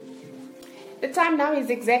The time now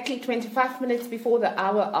is exactly 25 minutes before the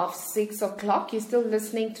hour of 6 o'clock. You're still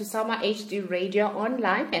listening to Salma HD Radio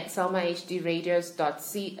online at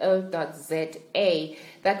salmahdradios.co.za.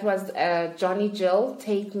 That was Johnny Gill,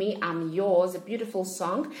 Take Me, I'm Yours, a beautiful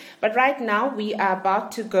song. But right now we are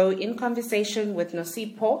about to go in conversation with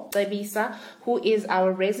Nosipho Cebisa, who is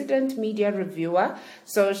our resident media reviewer.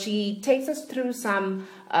 So she takes us through some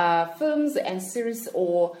films and series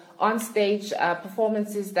or on-stage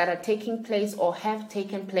performances that are taking place or have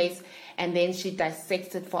taken place, and then she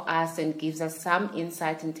dissects it for us and gives us some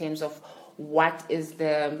insight in terms of what is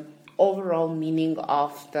the overall meaning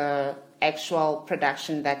of the actual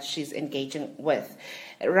production that she's engaging with.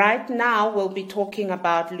 Right now, we'll be talking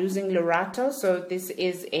about Losing Lerato. So this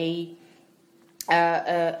is a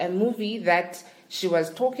movie that she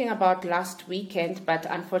was talking about last weekend, but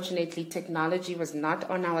unfortunately technology was not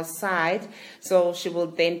on our side. So she will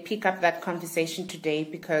then pick up that conversation today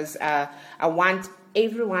because I want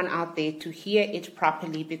everyone out there to hear it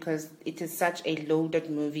properly because it is such a loaded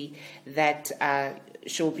movie that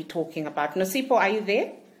she'll be talking about. Nosipho, are you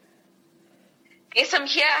there? Yes, I'm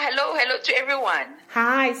here. Hello to everyone.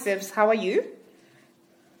 Hi, Sibs. How are you?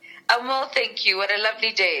 I'm well, thank you. What a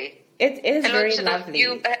lovely day. It is very lovely.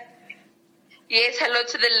 Yes, hello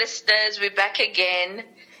to the listeners. We're back again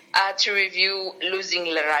to review Losing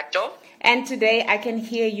Lerato. And today I can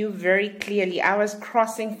hear you very clearly. I was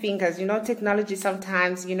crossing fingers. You know, technology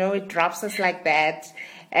sometimes, it drops us like that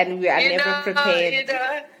and we are never prepared.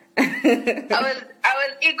 I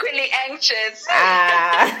was equally anxious.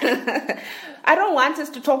 I don't want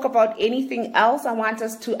us to talk about anything else. I want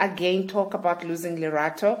us to again talk about Losing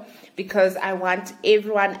Lerato because I want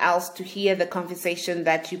everyone else to hear the conversation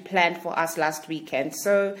that you planned for us last weekend.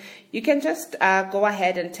 So you can just go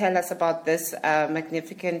ahead and tell us about this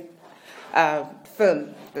magnificent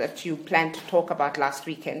film that you planned to talk about last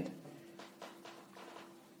weekend.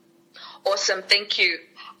 Awesome, thank you.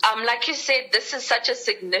 Like you said, this is such a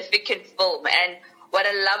significant film, and what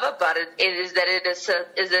I love about it is that it's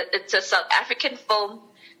a South African film,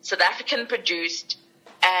 South African produced,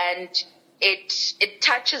 and it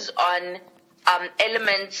touches on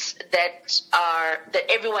elements that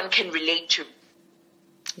everyone can relate to.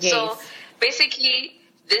 Yes. So basically,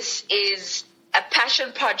 this is a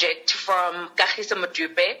passion project from Kagiso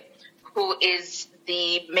Modupe, who is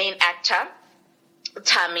the main actor,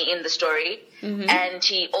 Tammy, in the story, and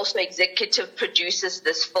he also executive produces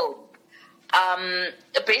this film.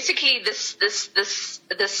 Basically, this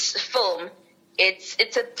film, it's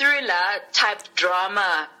a thriller type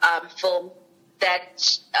drama film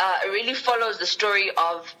that really follows the story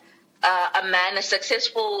of a man, a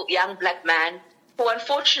successful young black man, who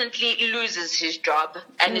unfortunately loses his job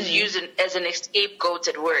and is used as an scapegoat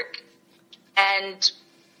at work, and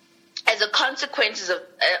as a consequence of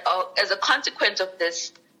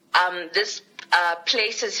this, this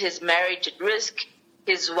places his marriage at risk.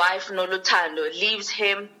 His wife Noluthando leaves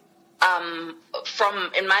him,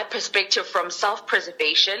 in my perspective, from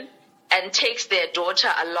self-preservation, and takes their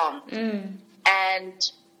daughter along.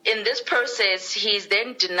 And in this process, he's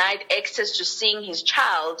then denied access to seeing his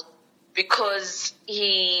child because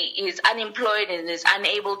he is unemployed and is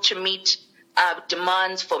unable to meet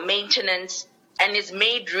demands for maintenance, and is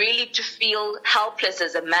made really to feel helpless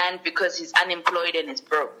as a man because he's unemployed and is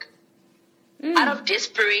broke. Out of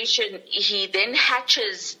desperation, he then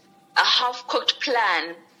hatches a half-cooked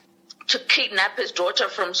plan to kidnap his daughter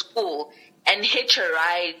from school and hitch a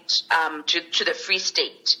ride to the Free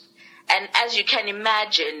State. And as you can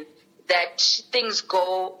imagine, that things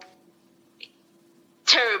go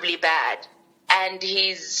terribly bad. And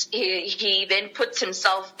he then puts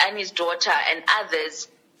himself and his daughter and others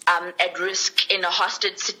at risk in a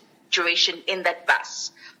hostage situation in that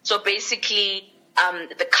bus. So basically,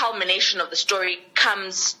 the culmination of the story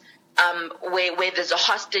comes where there's a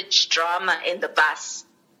hostage drama in the bus,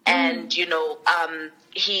 and he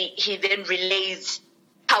then relays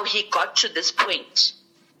how he got to this point.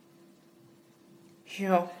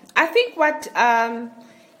 Yeah, I think what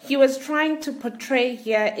he was trying to portray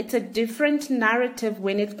here, it's a different narrative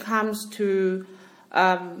when it comes to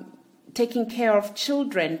taking care of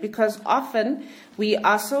children, because often we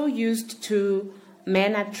are so used to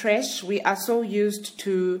men are trash. We are so used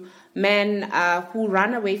to men who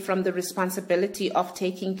run away from the responsibility of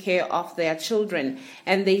taking care of their children,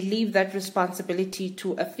 and they leave that responsibility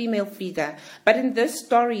to a female figure. But in this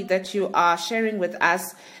story that you are sharing with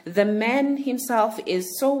us, the man himself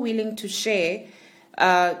is so willing to share,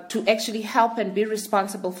 to actually help and be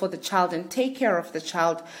responsible for the child and take care of the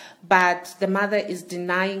child, but the mother is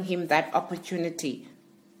denying him that opportunity.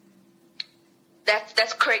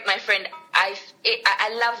 That's correct, my friend.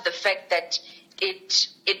 I love the fact that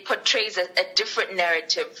it portrays a different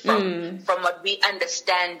narrative from what we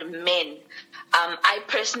understand men. I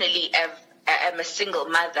personally am a single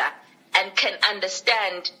mother and can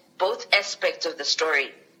understand both aspects of the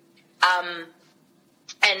story.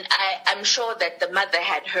 And I'm sure that the mother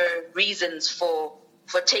had her reasons for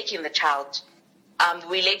taking the child.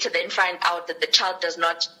 We later then find out that the child does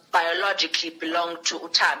not biologically belong to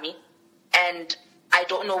Utami, and I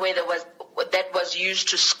don't know whether that was used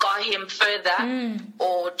to scar him further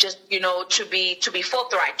or just, to be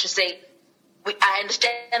forthright, to say, I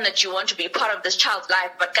understand that you want to be part of this child's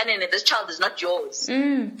life, but Kanene, this child is not yours.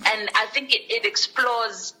 And I think it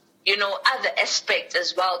explores, other aspects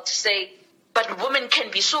as well, to say, but women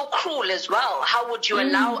can be so cruel as well. How would you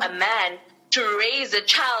allow a man to raise a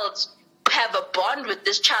child, have a bond with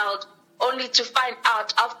this child, only to find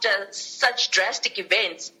out after such drastic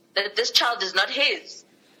events that this child is not his?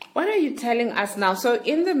 What are you telling us now? So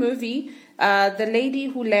in the movie, the lady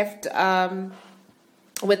who left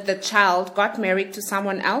with the child got married to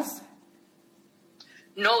someone else?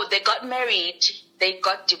 No, they got married. They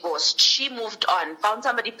got divorced. She moved on, found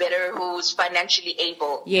somebody better who's financially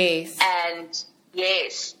able. Yes. And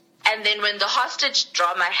then when the hostage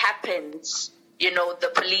drama happens,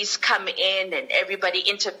 the police come in and everybody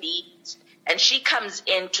intervenes. And she comes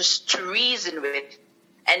in to reason with.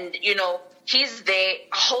 And, he's there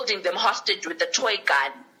holding them hostage with a toy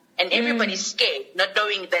gun. And everybody's scared, not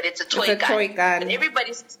knowing that it's a toy gun. And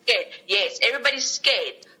everybody's scared. Yes, everybody's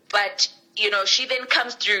scared. But, she then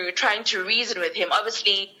comes through trying to reason with him.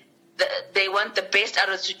 Obviously, they want the best out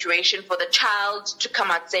of the situation for the child to come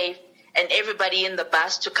out safe and everybody in the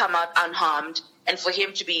bus to come out unharmed and for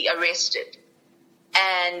him to be arrested.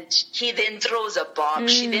 And he then throws a bomb.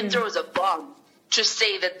 She then throws a bomb to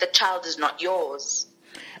say that the child is not yours.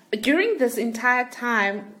 During this entire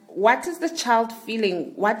time, what is the child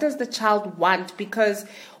feeling? What does the child want? Because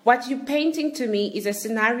what you're painting to me is a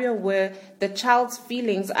scenario where the child's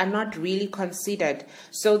feelings are not really considered.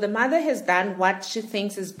 So the mother has done what she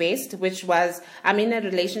thinks is best, which was, I'm in a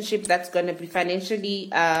relationship that's going to be financially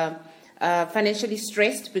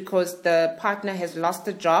stressed because the partner has lost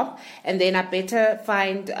a job, and then I better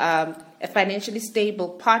find a financially stable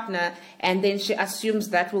partner, and then she assumes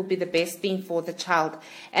that will be the best thing for the child.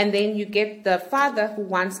 And then you get the father who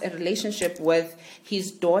wants a relationship with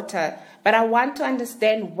his daughter. But I want to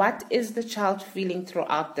understand, what is the child feeling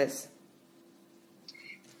throughout this?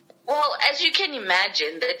 Well, as you can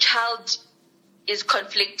imagine, the child is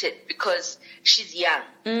conflicted because she's young,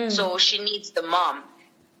 so she needs the mom.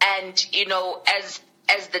 And, as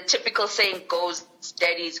the typical saying goes,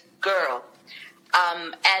 daddy's girl.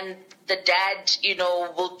 And the dad,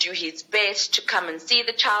 will do his best to come and see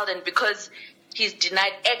the child. And because he's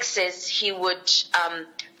denied access, he would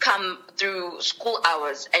come through school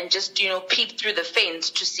hours and just, peep through the fence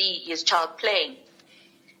to see his child playing.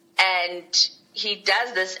 And he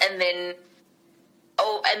does this, and then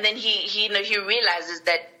he realizes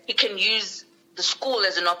that he can use the school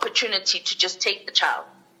as an opportunity to just take the child,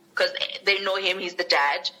 because they know him, he's the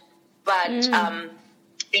dad. But,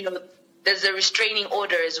 there's a restraining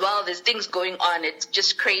order as well. There's things going on. It's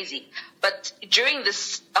just crazy. But during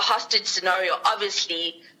this hostage scenario,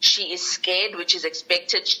 obviously, she is scared, which is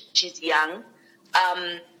expected. She's young.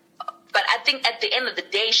 But I think at the end of the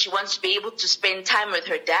day, she wants to be able to spend time with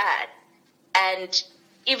her dad. And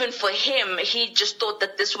even for him, he just thought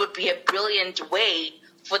that this would be a brilliant way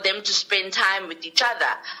for them to spend time with each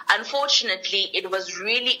other. Unfortunately, it was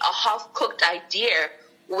really a half-cooked idea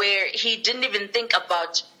where he didn't even think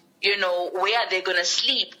about, where are they going to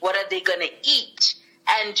sleep? What are they going to eat?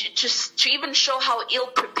 And to even show how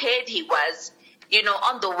ill-prepared he was,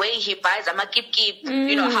 on the way he buys a makip,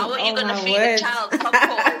 how are you going to feed a child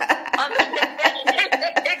popcorn?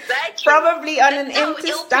 Exactly. Probably on an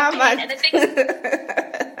empty stomach.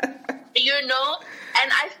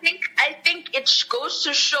 And I think it goes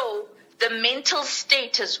to show the mental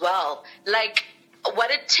state as well, like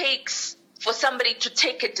what it takes for somebody to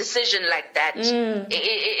take a decision like that.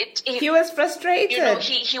 He was frustrated.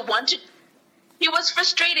 He was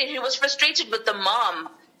frustrated. He was frustrated with the mom.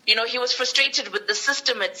 He was frustrated with the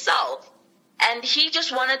system itself. And he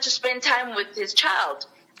just wanted to spend time with his child.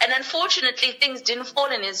 And unfortunately, things didn't fall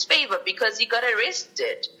in his favor because he got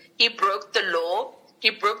arrested. He broke the law. He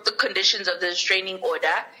broke the conditions of the restraining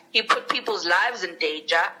order. He put people's lives in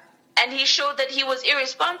danger. And he showed that he was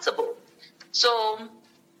irresponsible. So,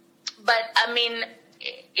 but I mean,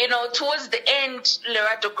 towards the end,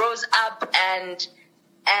 Lerato grows up and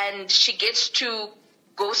she gets to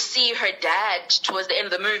go see her dad towards the end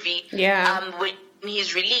of the movie. Yeah. When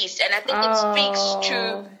he's released. And I think it speaks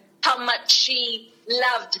to how much she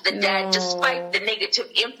loved the dad despite the negative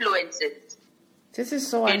influences. This is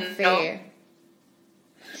so unfair.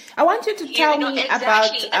 I want you to tell me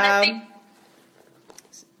exactly. about...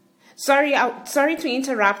 Sorry to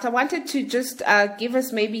interrupt. I wanted to just give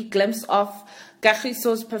us maybe a glimpse of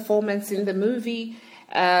Kagiso's performance in the movie,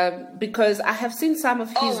 because I have seen some of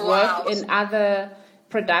his work in other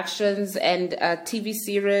productions and TV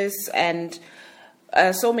series and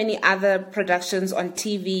so many other productions on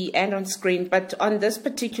TV and on screen. But on this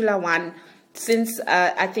particular one, since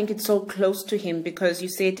I think it's so close to him, because you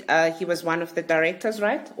said he was one of the directors,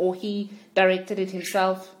 right? Or he directed it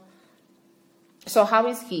himself. So how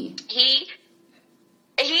is he? He.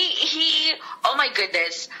 Oh my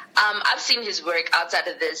goodness! I've seen his work outside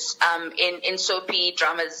of this, in soapy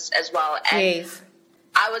dramas as well, and yes.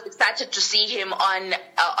 I was excited to see him on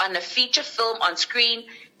a feature film on screen.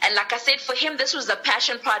 And like I said, for him, this was a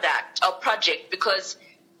passion project, because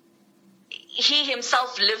he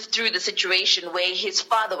himself lived through the situation where his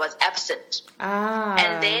father was absent,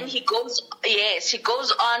 and then he goes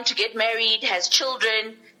on to get married, has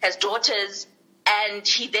children, has daughters. And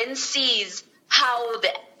he then sees how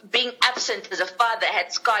being absent as a father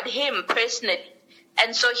had scarred him personally.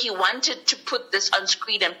 And so he wanted to put this on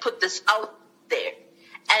screen and put this out there.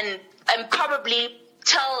 And probably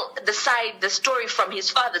tell the story from his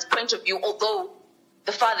father's point of view, although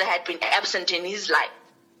the father had been absent in his life.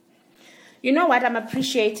 You know what I'm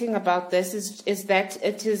appreciating about this is that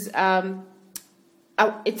it is...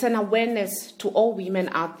 it's an awareness to all women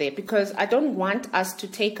out there, because I don't want us to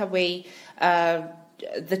take away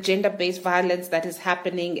the gender-based violence that is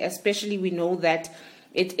happening, especially we know that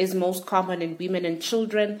it is most common in women and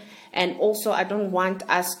children. And also I don't want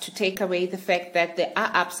us to take away the fact that there are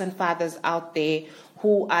absent fathers out there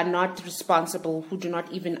who are not responsible, who do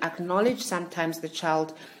not even acknowledge sometimes the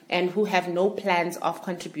child, and who have no plans of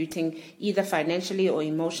contributing either financially or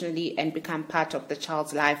emotionally and become part of the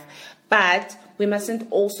child's life. But we mustn't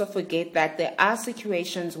also forget that there are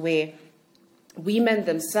situations where women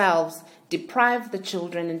themselves deprive the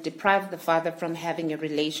children and deprive the father from having a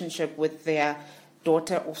relationship with their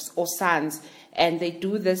daughter or sons. And they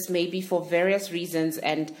do this maybe for various reasons,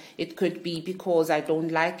 and it could be because I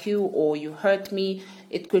don't like you or you hurt me.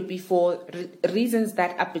 It could be for reasons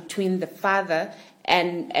that are between the father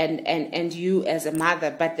and you as a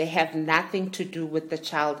mother, but they have nothing to do with the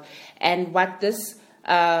child. And what this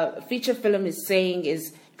feature film is saying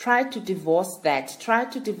is, try to divorce that. Try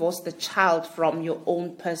to divorce the child from your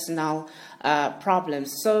own personal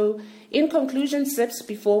problems. So, in conclusion, Sips,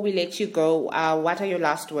 before we let you go, what are your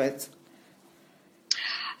last words?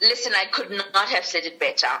 Listen, I could not have said it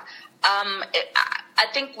better. I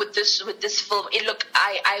think with this film,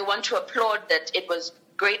 I want to applaud that it was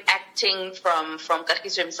great acting from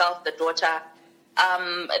Kagiso himself, the daughter.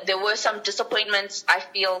 There were some disappointments, I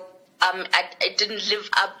feel. It didn't live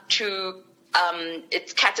up to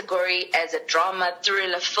its category as a drama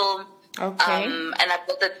thriller film. Okay. And I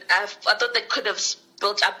thought they could have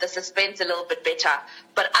built up the suspense a little bit better.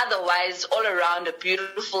 But otherwise, all around, a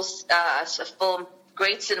beautiful film,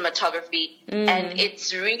 great cinematography, and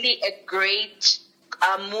it's really a great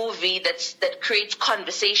movie that creates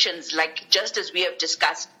conversations, like just as we have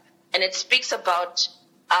discussed, and it speaks about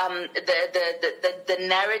the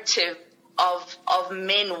narrative of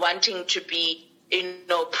men wanting to be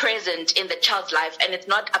present in the child's life, and it's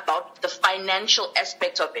not about the financial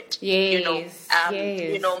aspect of it. Yes.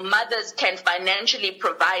 Yes. Mothers can financially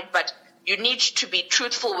provide, but you need to be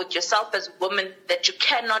truthful with yourself as a woman that you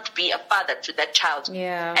cannot be a father to that child.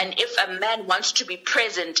 Yeah. And if a man wants to be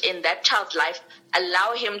present in that child's life,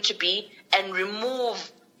 allow him to be, and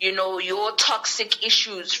remove, your toxic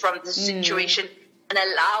issues from the situation, and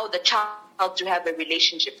allow the child to have a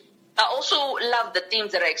relationship. I also love the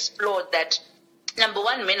themes that are explored, that number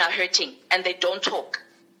one, men are hurting and they don't talk.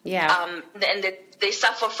 Yeah. And they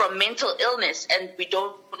suffer from mental illness and we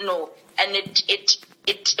don't know. And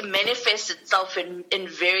it manifests itself in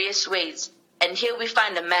various ways. And here we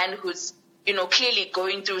find a man who's, clearly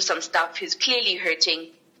going through some stuff. He's clearly hurting.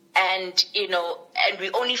 And, and we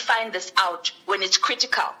only find this out when it's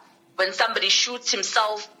critical. When somebody shoots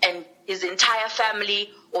himself and his entire family,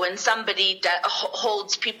 or when somebody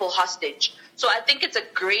holds people hostage. So I think it's a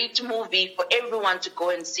great movie for everyone to go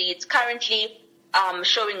and see. It's currently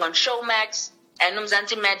showing on Showmax, and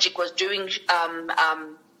Mzansi Magic was doing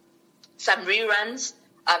some reruns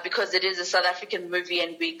because it is a South African movie,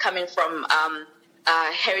 and we're coming from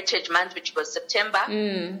Heritage Month, which was September.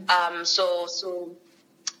 So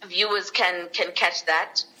viewers can catch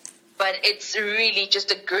that. But it's really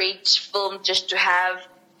just a great film just to have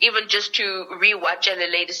even just to rewatch at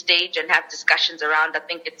a later stage and have discussions around. I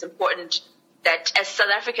think it's important that as South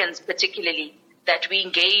Africans particularly, that we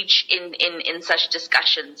engage in such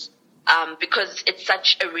discussions because it's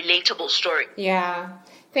such a relatable story. Yeah.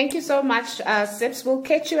 Thank you so much, Sips. We'll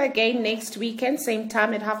catch you again next weekend, same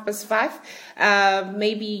time at 5:30.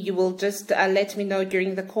 Maybe you will just let me know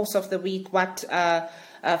during the course of the week what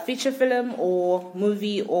feature film or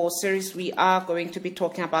movie or series we are going to be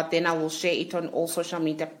talking about. Then I will share it on all social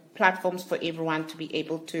media platforms for everyone to be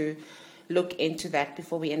able to look into that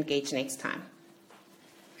before we engage next time.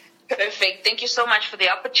 Perfect. Thank you so much for the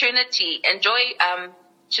opportunity. Enjoy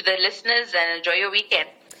to the listeners and enjoy your weekend.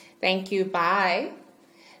 Thank you. Bye.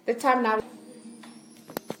 The time now.